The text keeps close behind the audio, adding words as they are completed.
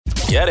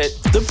Get it?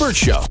 The Burt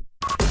Show.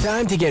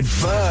 Time to get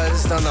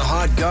buzzed on the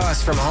hot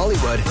goss from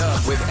Hollywood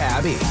with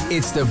Abby.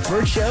 It's the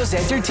Burt Show's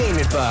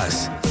Entertainment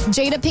Buzz.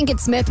 Jada Pinkett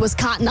Smith was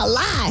caught in a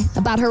lie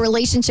about her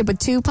relationship with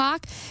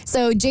Tupac.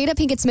 So Jada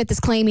Pinkett Smith is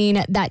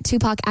claiming that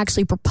Tupac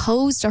actually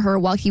proposed to her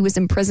while he was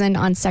in prison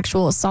on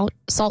sexual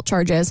assault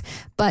charges.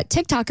 But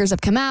TikTokers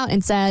have come out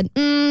and said,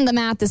 the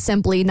math is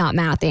simply not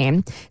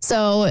mathing.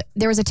 So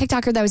there was a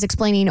TikToker that was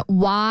explaining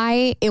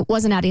why it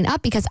wasn't adding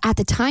up, because at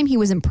the time he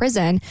was in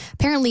prison,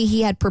 apparently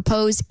he had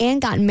proposed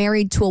and gotten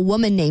married to a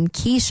woman named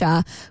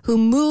Keisha, who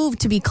moved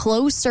to be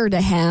closer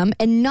to him.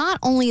 And not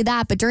only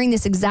that, but during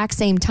this exact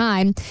same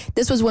time,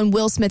 this was when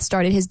Will Smith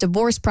started his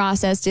divorce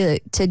process to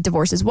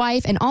divorce his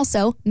wife and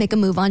also make a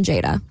move on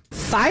Jada.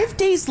 5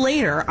 days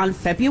later, on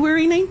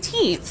February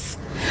 19th,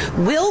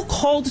 Will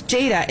called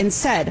Jada and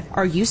said,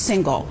 "Are you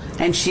single?"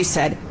 And she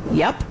said,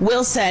 "Yep."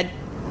 Will said,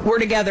 "We're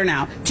together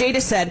now."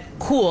 Jada said,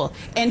 "Cool."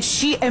 And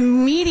she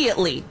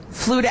immediately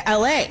flew to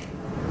LA.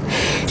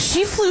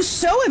 She flew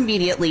so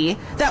immediately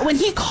that when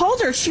he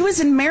called her, she was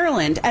in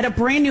Maryland at a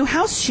brand new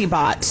house she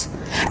bought.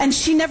 And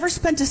she never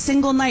spent a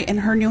single night in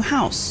her new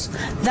house.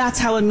 That's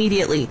how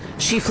immediately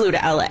she flew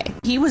to LA.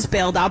 He was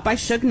bailed out by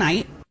Suge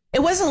Knight.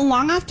 It wasn't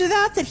long after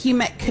that he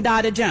met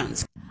Kadada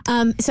Jones.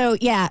 So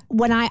yeah,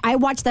 when I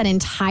watched that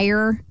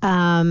entire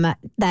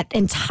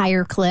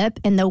clip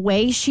and the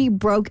way she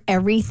broke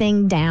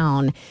everything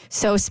down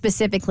so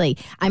specifically,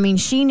 I mean,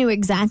 she knew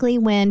exactly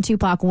when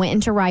Tupac went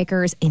into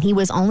Rikers and he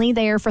was only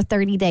there for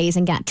 30 days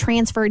and got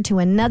transferred to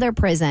another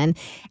prison.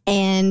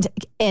 And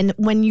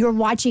when you're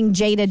watching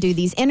Jada do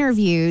these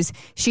interviews,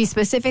 she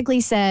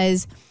specifically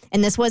says,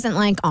 and this wasn't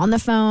like on the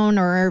phone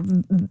or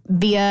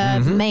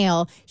via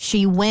mail.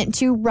 She went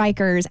to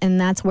Rikers,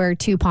 and that's where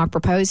Tupac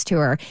proposed to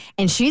her.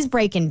 And she's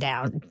breaking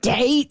down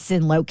dates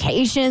and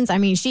locations. I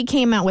mean, she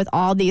came out with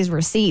all these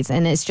receipts,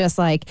 and it's just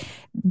like,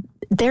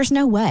 there's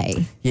no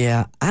way.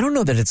 Yeah, I don't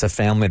know that it's a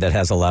family that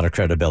has a lot of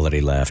credibility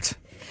left.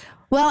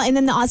 Well, and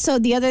then also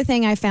the other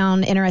thing I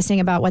found interesting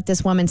about what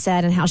this woman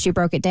said and how she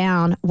broke it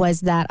down was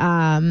that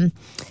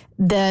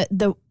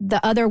the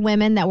other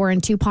women that were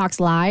in Tupac's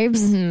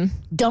lives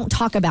don't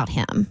talk about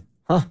him.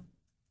 Huh.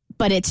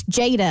 But it's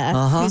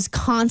Jada who's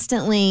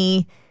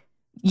constantly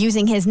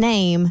using his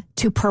name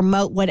to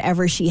promote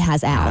whatever she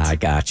has out. I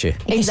got you.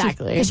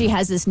 Exactly. Because she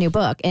has this new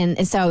book.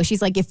 And so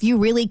she's like, if you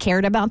really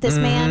cared about this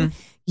man,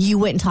 you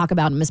wouldn't talk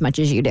about him as much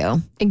as you do.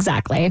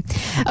 Exactly.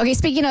 Okay,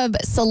 speaking of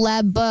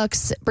celeb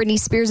books, Britney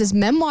Spears'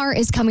 memoir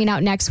is coming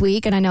out next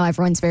week, and I know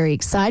everyone's very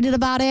excited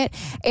about it.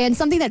 And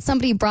something that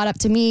somebody brought up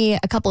to me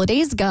a couple of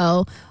days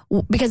ago,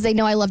 because they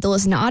know I love to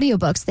listen to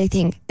audiobooks,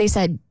 they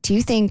said, do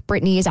you think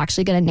Britney is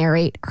actually going to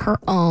narrate her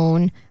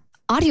own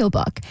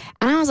audiobook?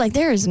 And I was like,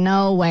 there is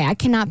no way. I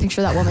cannot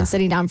picture that woman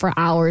sitting down for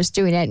hours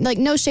doing it. Like,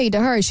 no shade to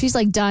her. She's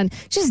done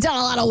a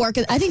lot of work.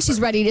 I think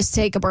she's ready to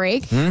take a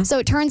break. So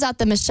it turns out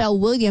that Michelle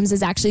Williams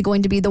is actually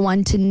going to be the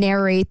one to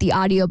narrate the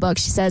audiobook.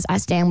 She says, I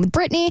stand with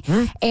Britney,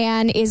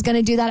 and is going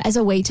to do that as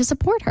a way to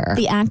support her.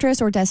 The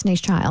actress or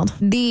Destiny's Child?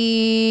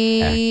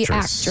 The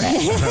actress.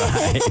 Right.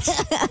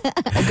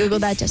 I Googled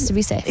that just to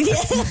be safe.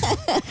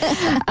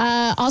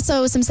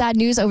 Also, some sad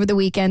news over the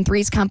weekend.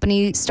 Three's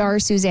Company star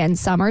Suzanne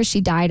Summers,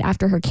 she died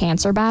after her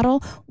cancer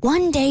battle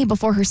one day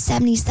before her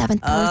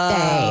 77th birthday.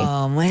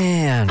 Oh,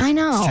 man. I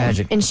know. It's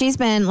tragic. And she's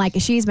been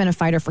a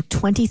fighter for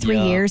 23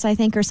 years, I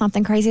think, or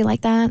something crazy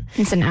like that.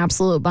 It's an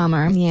absolute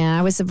bummer. Yeah,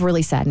 it was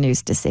really sad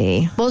news to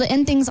see. Well, to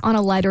end things on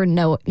a lighter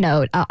note,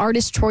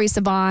 artist Troye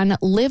Sivan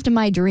lived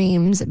my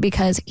dreams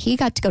because he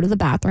got to go to the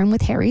bathroom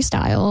with Harry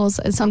Styles.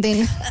 It's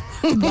something...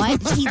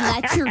 What? He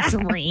let your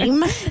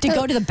dream to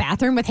go to the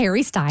bathroom with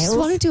Harry Styles? Just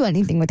want to do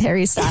anything with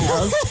Harry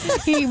Styles.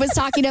 He was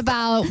talking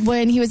about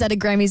when he was at a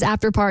Grammys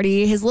after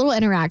party, his little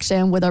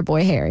interaction with our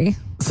boy Harry.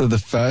 So the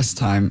first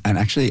time, and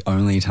actually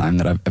only time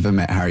that I've ever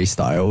met Harry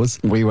Styles,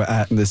 we were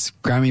at this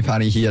Grammy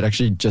party. He had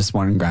actually just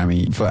won a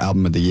Grammy for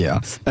Album of the Year.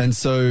 And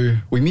so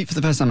we meet for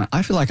the first time, and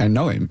I feel like I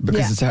know him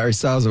because it's Harry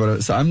Styles or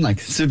whatever. So I'm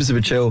like super,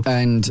 super chill.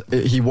 And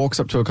he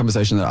walks up to a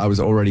conversation that I was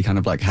already kind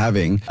of like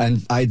having.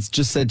 And I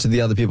just said to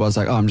the other people, I was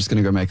like, oh, I'm just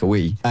going to go make a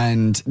wee.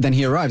 And then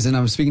he arrives and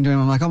I was speaking to him.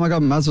 I'm like, oh my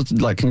God, might as well,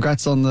 like,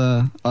 congrats on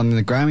the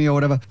Grammy or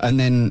whatever. And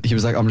then he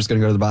was like, I'm just going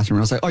to go to the bathroom.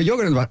 And I was like, oh, you're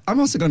going to the bathroom? I'm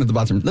also going to the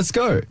bathroom. Let's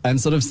go.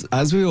 And sort of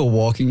as we were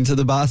walking to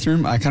the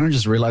bathroom, I kind of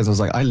just realized, I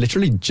was like, I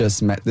literally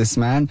just met this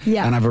man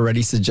and I've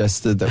already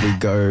suggested that we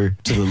go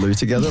to the loo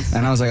together.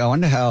 And I was like, I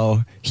wonder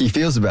how he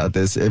feels about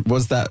this. It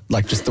was that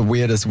like just the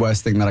weirdest,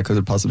 worst thing that I could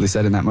have possibly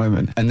said in that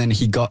moment. And then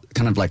he got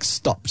kind of like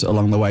stopped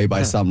along the way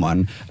by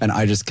someone, and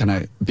I just kind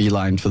of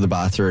beelined for the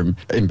bathroom,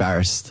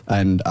 embarrassed.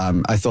 And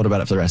I thought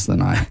about it for the rest of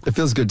the night. It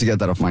feels good to get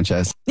that off my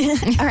chest. All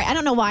right, I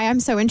don't know why I'm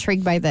so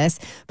intrigued by this,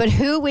 but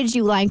who would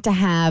you like to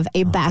have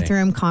a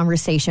bathroom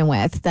conversation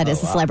with that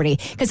is a celebrity?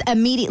 Because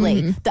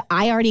immediately,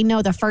 I already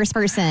know the first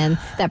person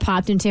that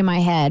popped into my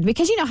head,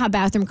 because you know how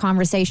bathroom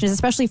conversations,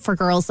 especially for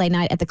girls late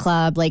night at the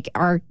club, like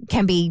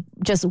can be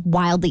just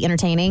wildly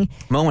entertaining.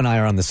 Mo and I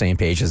are on the same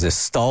page as this.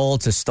 Stall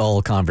to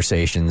stall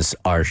conversations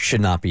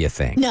should not be a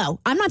thing. No,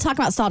 I'm not talking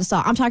about stall to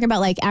stall. I'm talking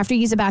about like after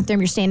you use the bathroom,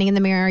 you're standing in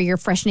the mirror, you're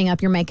freshening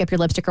up your makeup, your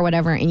lipstick or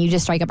whatever, and you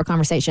just strike up a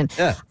conversation.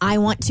 Yeah. I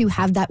want to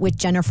have that with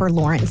Jennifer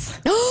Lawrence.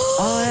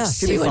 Oh, yeah.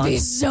 She would be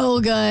so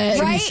good. It'd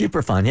be Right?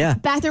 super fun, yeah.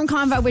 Bathroom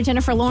convo with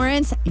Jennifer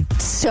Lawrence,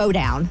 so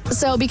down.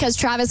 So because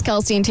Travis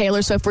Kelce and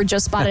Taylor Swift were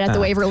just spotted at the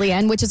Waverly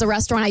Inn, which is a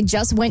restaurant I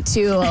just went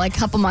to like a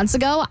couple months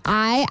ago,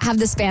 I have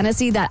this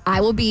fantasy that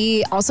I will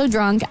be also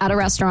drunk at a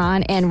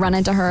restaurant and run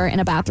into her in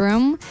a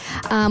bathroom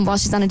while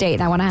she's on a date.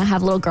 And I want to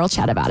have a little girl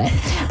chat about it.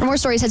 For more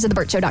stories, head to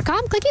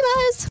thebirdshow.com. Clicky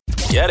Buzz.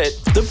 Get it?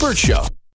 The Burt Show.